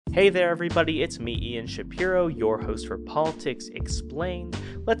Hey there, everybody, it's me, Ian Shapiro, your host for Politics Explained.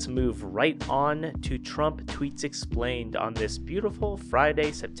 Let's move right on to Trump Tweets Explained on this beautiful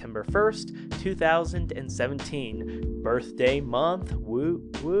Friday, September 1st, 2017. Birthday month,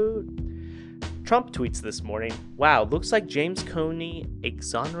 woot woot. Trump tweets this morning, wow, looks like James Comey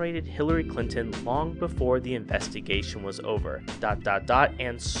exonerated Hillary Clinton long before the investigation was over, ...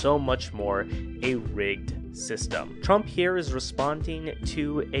 and so much more, a rigged system. Trump here is responding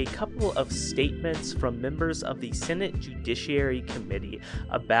to a couple of statements from members of the Senate Judiciary Committee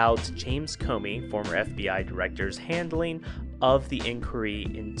about James Comey, former FBI director's handling of the inquiry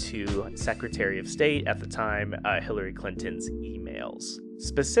into Secretary of State at the time, Hillary Clinton's emails.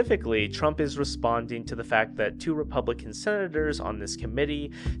 Specifically, Trump is responding to the fact that two Republican senators on this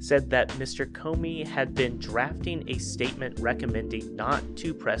committee said that Mr. Comey had been drafting a statement recommending not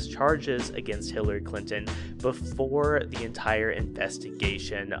to press charges against Hillary Clinton before the entire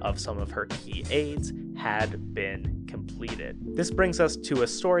investigation of some of her key aides had been completed. This brings us to a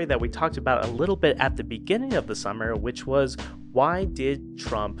story that we talked about a little bit at the beginning of the summer, which was, why did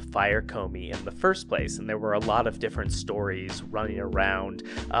Trump fire Comey in the first place? And there were a lot of different stories running around,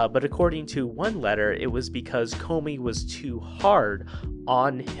 but according to one letter, it was because Comey was too hard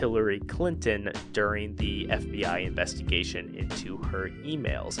on Hillary Clinton during the FBI investigation into her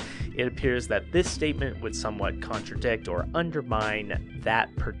emails. It appears that this statement would somewhat contradict or undermine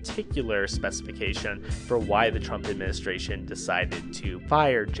that particular specification for why the Trump administration decided to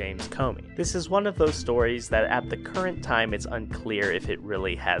fire James Comey. This is one of those stories that at the current time it's unclear if it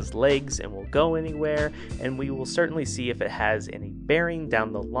really has legs and will go anywhere, and we will certainly see if it has any bearing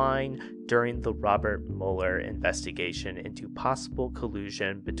down the line during the Robert Mueller investigation into possible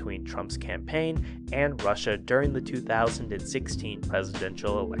collusion between Trump's campaign and Russia during the 2016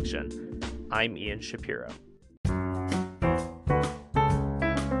 presidential election. I'm Ian Shapiro.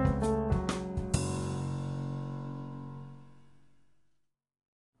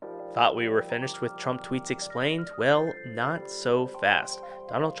 Thought we were finished with Trump Tweets Explained? Well, not so fast.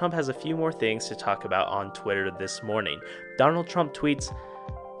 Donald Trump has a few more things to talk about on Twitter this morning. Donald Trump tweets,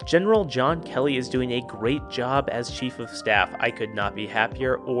 General John Kelly is doing a great job as Chief of Staff. I could not be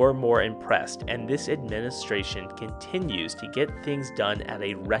happier or more impressed, and this administration continues to get things done at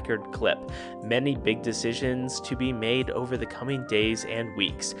a record clip. Many big decisions to be made over the coming days and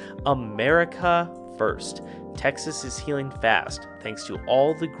weeks. America first. Texas is healing fast, thanks to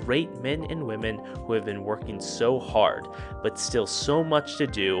all the great men and women who have been working so hard, but still so much to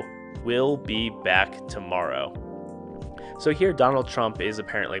do. We'll be back tomorrow. So here Donald Trump is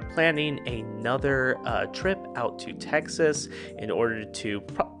apparently planning another trip out to Texas in order to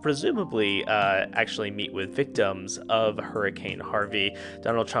presumably actually meet with victims of Hurricane Harvey.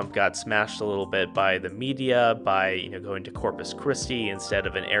 Donald Trump got smashed a little bit by the media by going to Corpus Christi instead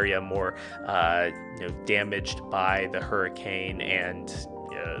of an area more damaged by the hurricane and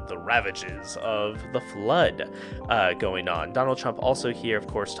the ravages of the flood going on. Donald Trump also here, of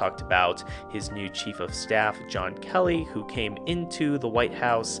course, talked about his new chief of staff, John Kelly, who came into the White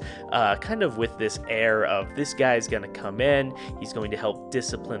House kind of with this air of this guy's going to come in, he's going to help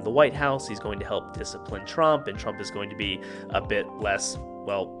discipline the White House, he's going to help discipline Trump, and Trump is going to be a bit less,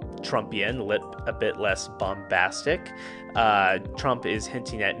 Trumpian, a bit less bombastic. Trump is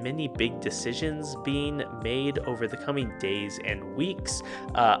hinting at many big decisions being made over the coming days and weeks,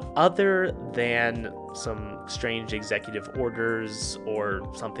 other than some strange executive orders or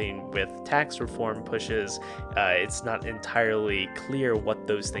something with tax reform pushes. It's not entirely clear what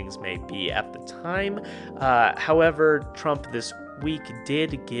those things may be at the time. However, Trump this week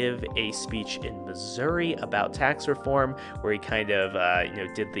did give a speech in Missouri about tax reform, where he kind of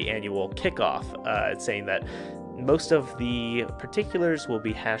did the annual kickoff, saying that most of the particulars will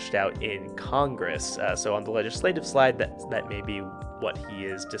be hashed out in Congress. So on the legislative slide, that may be what he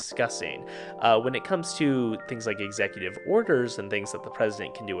is discussing. When it comes to things like executive orders and things that the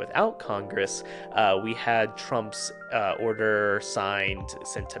president can do without Congress, we had Trump's order signed,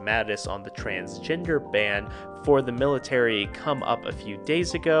 sent to Mattis on the transgender ban for the military come up a few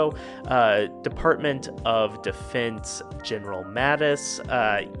days ago. Department of Defense General Mattis,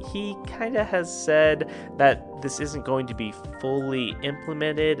 he kind of has said that this isn't going to be fully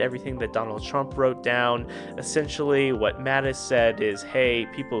implemented, everything that Donald Trump wrote down. Essentially, what Mattis said is, hey,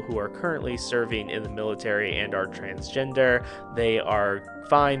 people who are currently serving in the military and are transgender, they are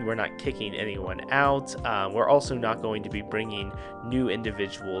fine. We're not kicking anyone out. We're also not going to be bringing new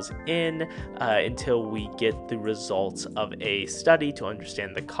individuals in until we get the results of a study to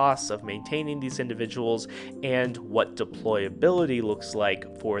understand the costs of maintaining these individuals and what deployability looks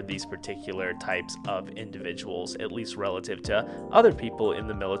like for these particular types of individuals, at least relative to other people in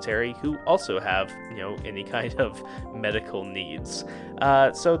the military who also have, any kind of medical needs.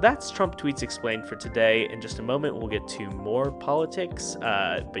 So that's Trump Tweets Explained for today. In just a moment, we'll get to more politics,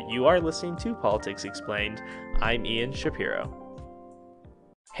 but you are listening to Politics Explained. I'm Ian Shapiro.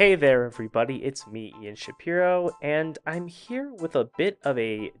 Hey there, everybody. It's me, Ian Shapiro, and I'm here with a bit of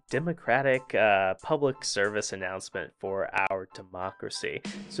a democratic public service announcement for our democracy.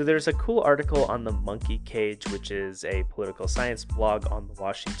 So there's a cool article on the Monkey Cage, which is a political science blog on the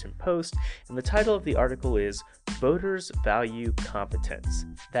Washington Post, and the title of the article is Voters Value Competence.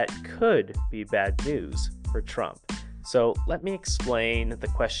 That could be bad news for Trump. So let me explain the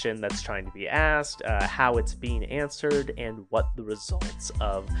question that's trying to be asked, how it's being answered, and what the results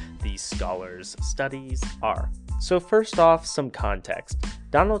of these scholars' studies are. So first off, some context.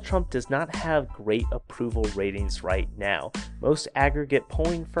 Donald Trump does not have great approval ratings right now. Most aggregate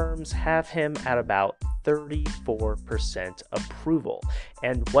polling firms have him at about 34% approval.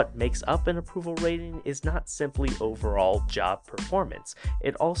 And what makes up an approval rating is not simply overall job performance.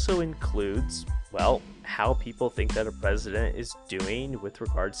 It also includes, how people think that a president is doing with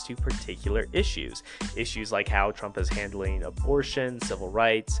regards to particular issues. Issues like how Trump is handling abortion, civil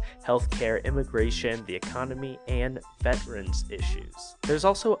rights, healthcare, immigration, the economy, and veterans issues. There's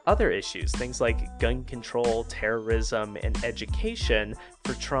also other issues, things like gun control, terrorism, and education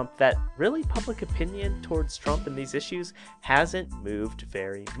for Trump that really public opinion towards Trump and these issues hasn't moved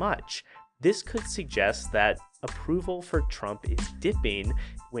very much. This could suggest that approval for Trump is dipping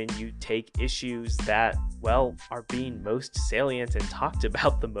when you take issues that, are being most salient and talked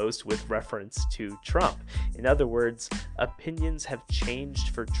about the most with reference to Trump. In other words, opinions have changed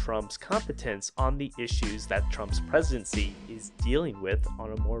for Trump's competence on the issues that Trump's presidency is dealing with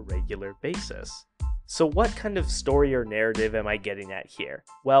on a more regular basis. So what kind of story or narrative am I getting at here?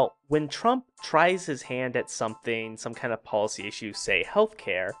 Well, when Trump tries his hand at something, some kind of policy issue, say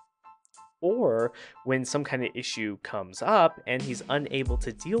healthcare, or when some kind of issue comes up and he's unable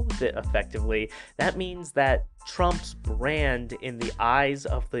to deal with it effectively, that means that Trump's brand in the eyes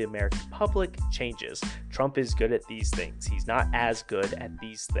of the American public changes. Trump is good at these things. He's not as good at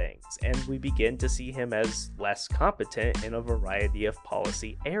these things. And we begin to see him as less competent in a variety of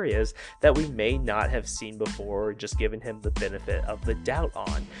policy areas that we may not have seen before or just given him the benefit of the doubt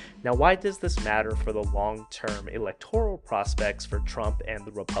on. Now, why does this matter for the long-term electoral prospects for Trump and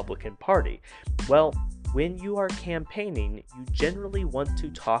the Republican Party? Well, when you are campaigning, you generally want to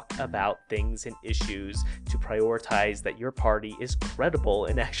talk about things and issues to prioritize that your party is credible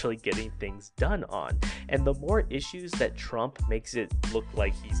in actually getting things done on. And the more issues that Trump makes it look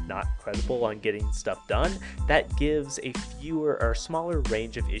like he's not credible on getting stuff done, that gives a fewer or smaller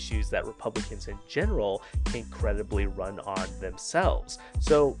range of issues that Republicans in general can credibly run on themselves.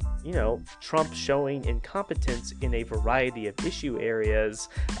 So, Trump showing incompetence in a variety of issue areas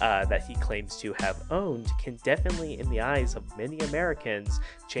that he claims to have owned can definitely, in the eyes of many Americans,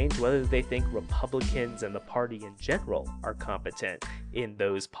 change whether they think Republicans and the party in general are competent in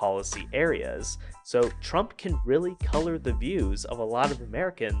those policy areas. So Trump can really color the views of a lot of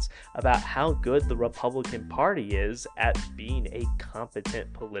Americans about how good the Republican Party is at being a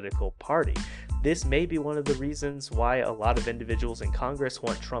competent political party. This may be one of the reasons why a lot of individuals in Congress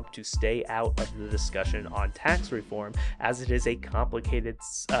want Trump to stay out of the discussion on tax reform, as it is a complicated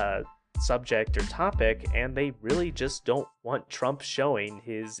subject or topic, and they really just don't want Trump showing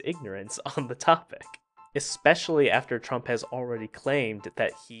his ignorance on the topic, especially after Trump has already claimed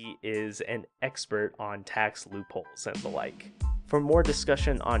that he is an expert on tax loopholes and the like. For more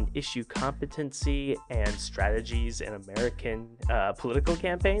discussion on issue competency and strategies in American political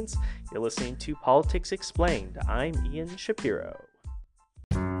campaigns, you're listening to Politics Explained. I'm Ian Shapiro.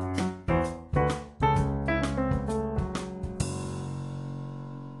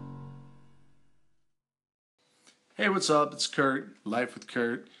 Hey, what's up? It's Kurt, Life with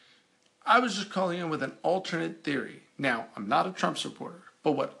Kurt. I was just calling in with an alternate theory. Now, I'm not a Trump supporter,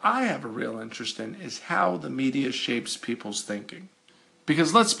 but what I have a real interest in is how the media shapes people's thinking.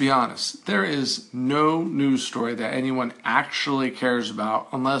 Because let's be honest, there is no news story that anyone actually cares about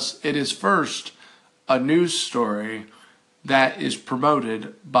unless it is first a news story that is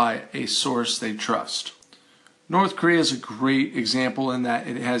promoted by a source they trust. North Korea is a great example in that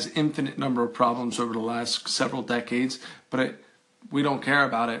it has infinite number of problems over the last several decades, but we don't care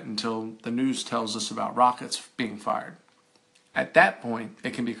about it until the news tells us about rockets being fired. At that point,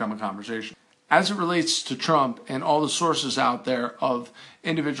 it can become a conversation. as it relates to Trump and all the sources out there of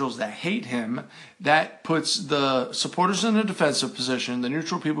individuals that hate him, that puts the supporters in a defensive position. The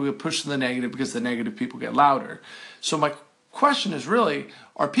neutral people get pushed to the negative because the negative people get louder. So my question is really,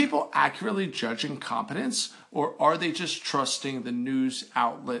 are people accurately judging competence, or are they just trusting the news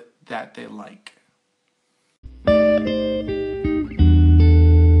outlet that they like?